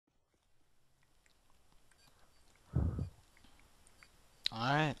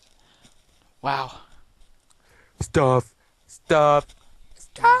Alright. Wow. Stuff. Stuff.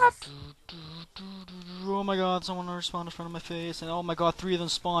 Stuff. Oh my god, someone respawned in front of my face, and oh my god, 3 of them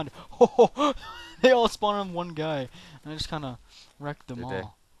spawned. Oh, they all spawned on one guy, and I just kind of wrecked them Did they?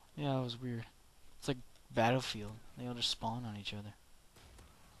 all. Yeah, it was weird. It's like Battlefield. They all just spawn on each other.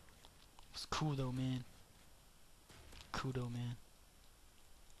 It's cool though, man. Cool though, man.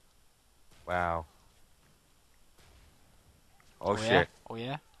 Wow. Oh Oh yeah? shit. Oh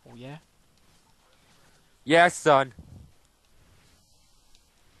yeah? Oh yeah? Yes, son.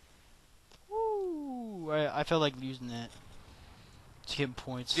 Woo! I felt like using that to get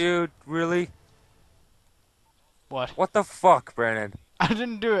points. Dude, really? What? What the fuck, Brandon? I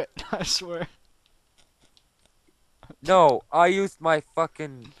didn't do it. I swear. No, I used my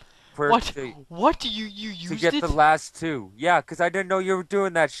fucking perk What? What? You to used get the it? last two. Yeah, 'cause I didn't know you were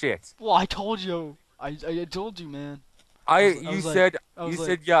doing that shit. Well, I told you. I told you, man. I You was like, said, I was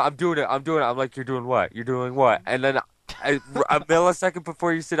like, yeah, I'm doing it. I'm doing it. I'm like, you're doing what? You're doing what? And then a millisecond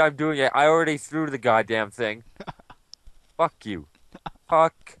before you said I'm doing it, I already threw the goddamn thing. Fuck you.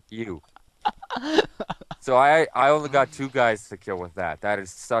 Fuck you. So I only got two guys to kill with that. That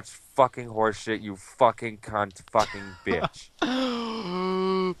is such fucking horseshit, you fucking cunt fucking bitch.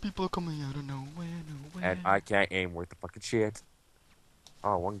 people are coming out of nowhere, And nowhere. I can't aim worth the fucking shit.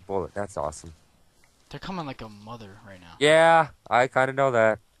 Oh, one bullet. That's awesome. They're coming like a mother right now. Yeah, I kind of know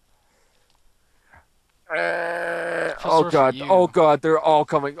that. I feel Oh sorry for god. Oh you. god, they're all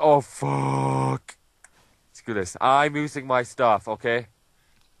coming. Oh fuck. Screw this. I'm using my stuff, okay?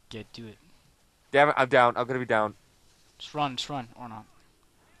 Do it. Damn it, I'm down. I'm gonna be down. Just run, or not.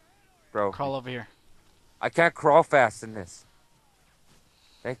 Bro, Crawl over here. I can't crawl fast in this.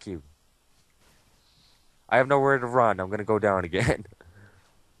 Thank you. I have nowhere to run. I'm gonna go down again.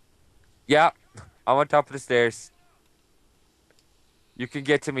 Yep. I'm on top of the stairs. You can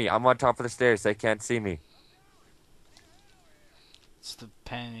get to me. I'm on top of the stairs. They can't see me. It's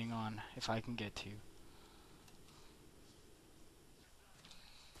depending on if I can get to you.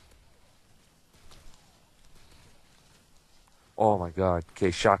 Oh my god.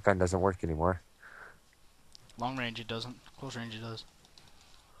 Okay, shotgun doesn't work anymore. Long range it doesn't. Close range it does.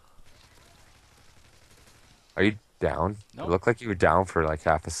 Are you down? It Nope. looked like you were down for like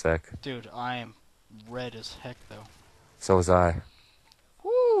half a sec. Dude, I am red as heck though. So was I.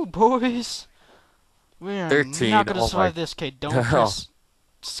 Woo, boys! We are 13. not gonna Oh my. survive this, Kate. Don't press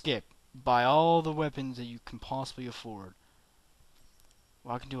skip. Buy all the weapons that you can possibly afford.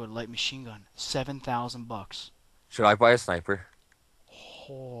 Well, I can do a light machine gun. $7,000. Should I buy a sniper?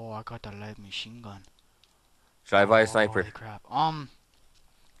 Oh, I got the light machine gun. Should I buy a sniper? Holy crap. I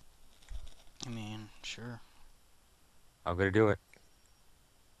mean, sure. I'm gonna do it.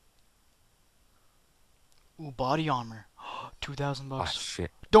 Ooh, body armor. $2,000 Oh bucks. shit.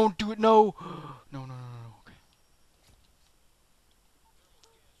 Don't do it. No. No, no, no, no. Okay.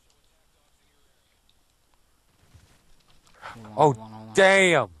 Oh Hold on.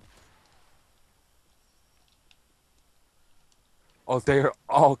 damn. Oh, they are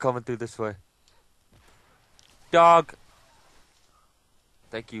all coming through this way. Dog.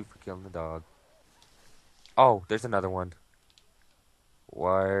 Thank you for killing the dog. Oh, there's another one.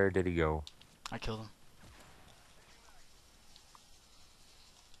 Where did he go? I killed him.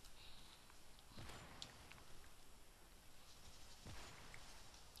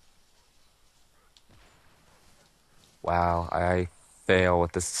 Wow, I fail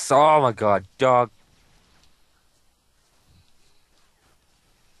with this. Oh my god, dog.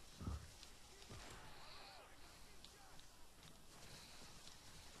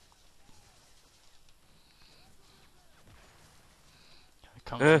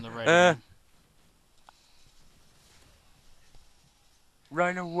 Coming from the right again.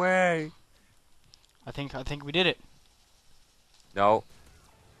 Run away. I think we did it. No.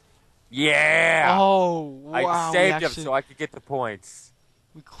 Yeah! Oh, I wow. saved him so I could get the points.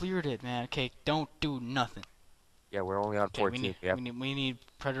 We cleared it, man. Okay, don't do nothing. Yeah, we're only on Okay, 14. Yep. we need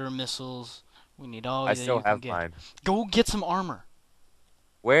predator missiles. We need all I that still you can have get. mine. Go get some armor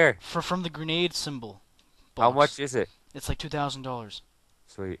Where? from the grenade symbol How box. much is it? It's like $2,000.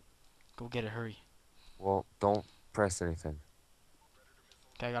 Sweet. Go get it, hurry. Well, don't press anything.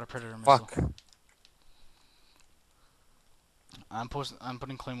 Okay, I got a predator missile. Fuck. I'm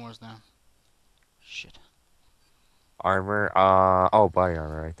putting claymores down. Shit. Armor. Oh, body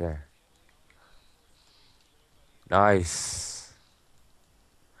armor right there. Nice.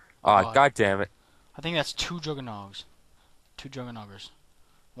 Ah, God. god damn it. I think that's two Juggernauts. Two Juggernaugers.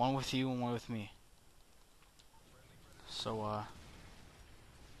 One with you and one with me. So,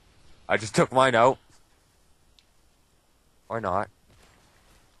 I just took mine out. Or not.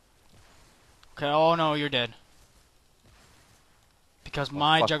 Okay, oh no, you're dead. Because Oh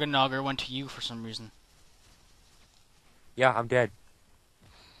my fuck. Juggernauger went to you for some reason. Yeah, I'm dead.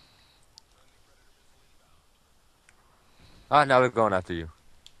 Ah, now they're going after you.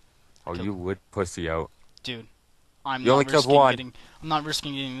 I Oh, killed you him. would pussy out. Dude, I'm You not only killed risking one. getting I'm not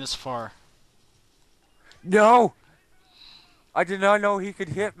risking getting this far. No! I did not know he could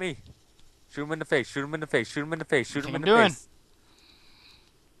hit me. Shoot him in the face. Shoot him in the face. Shoot him in the face. What do you Shoot him think in I'm the doing? face.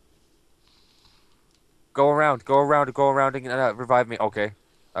 Go around. Go around. Go around and revive me. Okay.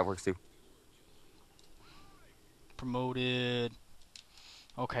 That works too. Promoted.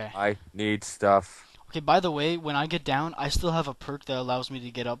 Okay. I need stuff. Okay, by the way, when I get down, I still have a perk that allows me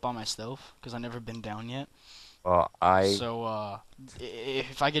to get up by myself because I've never been down yet. Well, I... So,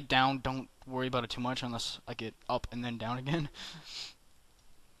 if I get down, don't worry about it too much unless I get up and then down again.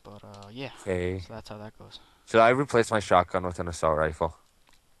 But, yeah. Okay. So that's how that goes. Should I replace my shotgun with an assault rifle?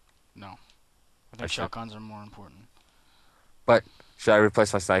 No. I I think should. shotguns are more important. But, should I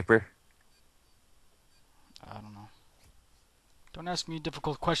replace my sniper? I don't know. Don't ask me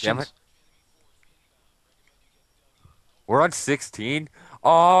difficult Damn it. questions. We're on 16?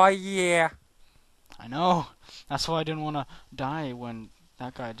 Oh, yeah. I know. That's why I didn't want to die when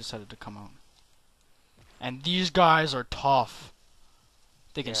that guy decided to come out. And these guys are tough.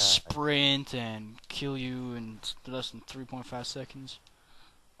 They can Yeah. sprint and kill you in less than 3.5 seconds.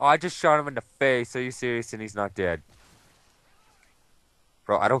 Oh, I just shot him in the face. Are you serious? And he's not dead.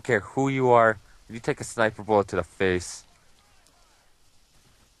 Bro, I don't care who you are. You take a sniper bullet to the face.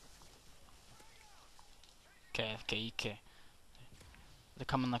 Okay, okay, okay. They're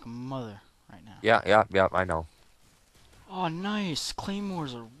coming like a mother right now. Yeah, yeah, yeah, I know. Oh, nice.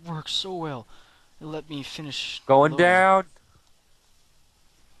 Claymores work so well. It let me finish Going loading. down.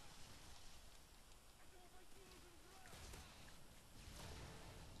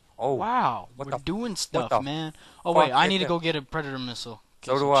 Oh, Wow, what we're the doing what stuff, the man. Oh wait, fuck I hit need to them? go get a predator missile. Okay,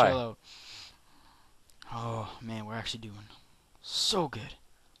 So so do chill I. out. Oh man, we're actually doing so good.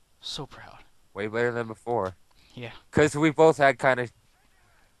 So proud. Way better than before. Yeah. Cause we both had kind of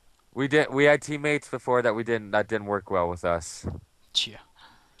we had teammates before that didn't work well with us. Chia.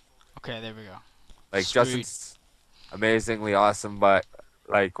 Okay, there we go. Like Sweet. Justin's amazingly awesome, but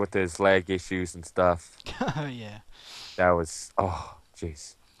like with his leg issues and stuff, Yeah. that was oh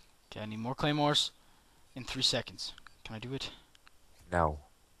jeez. Okay, I need more claymores in 3 seconds. Can I do it? No.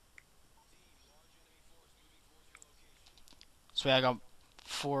 So yeah, I got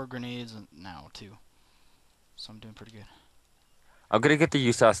 4 grenades now too. So I'm doing pretty good. I'm gonna get the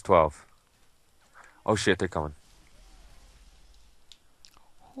USAS 12. Oh shit, they're coming.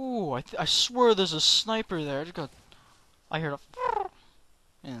 Ooh, I swear there's a sniper there. I heard a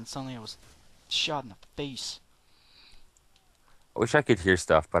and suddenly I was shot in the face. I wish I could hear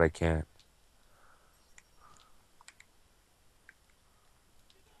stuff, but I can't.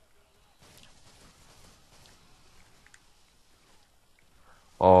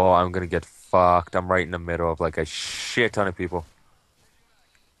 Oh, I'm gonna get fucked. I'm right in the middle of like a shit ton of people.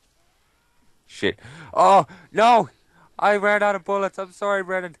 Shit. Oh, no! I ran out of bullets. I'm sorry,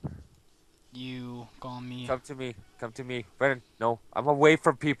 Brennan. You got me. Come to me. Come to me. Brennan, no. I'm away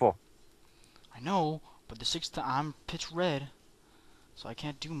from people. I know, but the 6th I'm pitch red, so I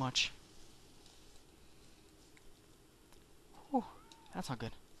can't do much. Whew, that's not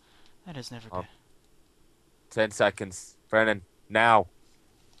good. That is never Oh, good. 10 seconds. Brennan, now.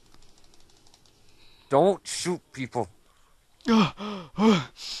 Don't shoot people.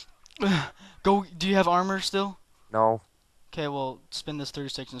 Go. Do you have armor still? No. Okay, well, spend this 30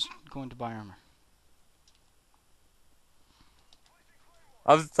 seconds going to buy armor.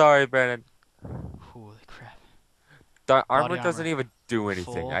 I'm sorry, Brennan. Holy crap. The Body armor doesn't armor. even do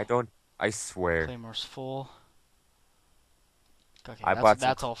anything. Full. I don't. I swear. Claymore's full. Okay, I that's bought some.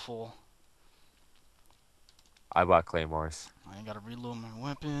 that's all full. I bought claymores. I gotta reload my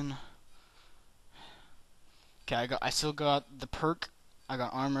weapon. Okay, I still got the perk. I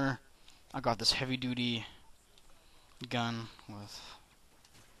got armor. I got this heavy duty gun with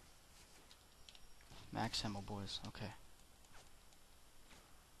max ammo, boys. Okay.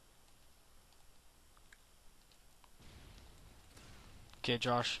 Okay,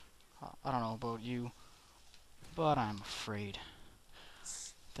 Josh. I don't know about you, but I'm afraid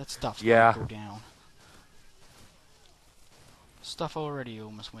that stuff's Yeah. gonna go down. Stuff already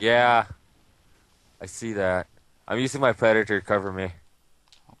almost went down. Yeah. I see that. I'm using my predator to cover me.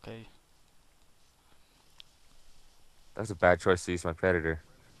 Okay. That was a bad choice to use my predator.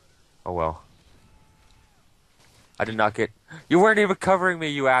 Oh well. I did not get. You weren't even covering me,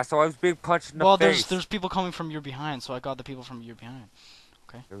 you asshole. I was being punched in the Well, face. there's people coming from your behind, so I got the people from your behind.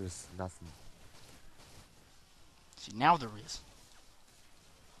 Okay. There was nothing. See, now there is.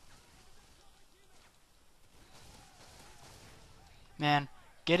 Man,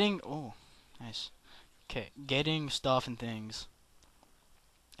 getting... Oh, nice. Okay, getting stuff and things,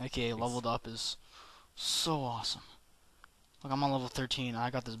 aka It's, leveled up, is so awesome. Like, I'm on level 13, I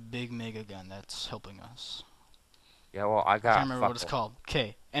got this big mega gun that's helping us. yeah, well, I I can't got remember what fuck it's called.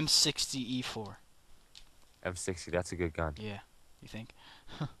 Okay, M60E4. M60. That's a good gun. Yeah, you think?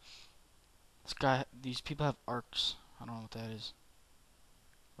 This guy, these people have arcs. I don't know what that is.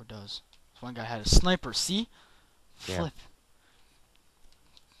 Or does. This one guy had a sniper, see? Damn. Flip.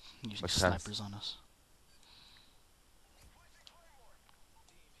 Using What kind of? snipers on us.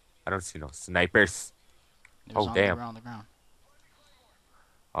 I don't see no snipers. It was Oh, on the damn. ground, the ground.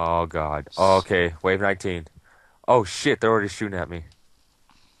 Oh, God. Oh, okay. Wave 19. Oh, shit. They're already shooting at me.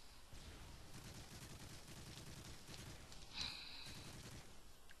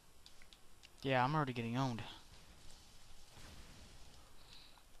 Yeah, I'm already getting owned.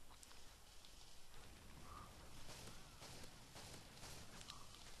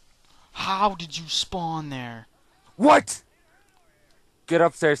 How did you spawn there? What? Get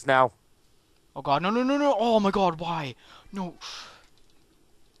upstairs now. Oh god, no, no, no, no! Oh my god, why? No.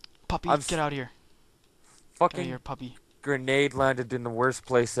 I'm Puppy, get out of here. Get out of here, fucking puppy. grenade landed in the worst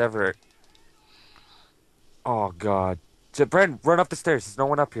place ever. Oh, God. Bren, run up the stairs. There's no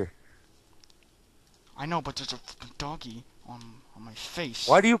one up here. I know, but there's a fucking doggy on my face.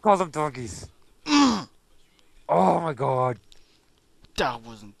 Why do you call them donkeys? Oh, my God. That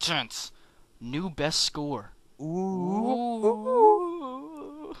was intense. New best score. Ooh.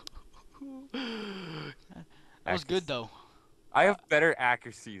 Ooh. Ooh. That was good Accuracy. though. I Uh, have better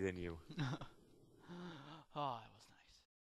accuracy than you. oh,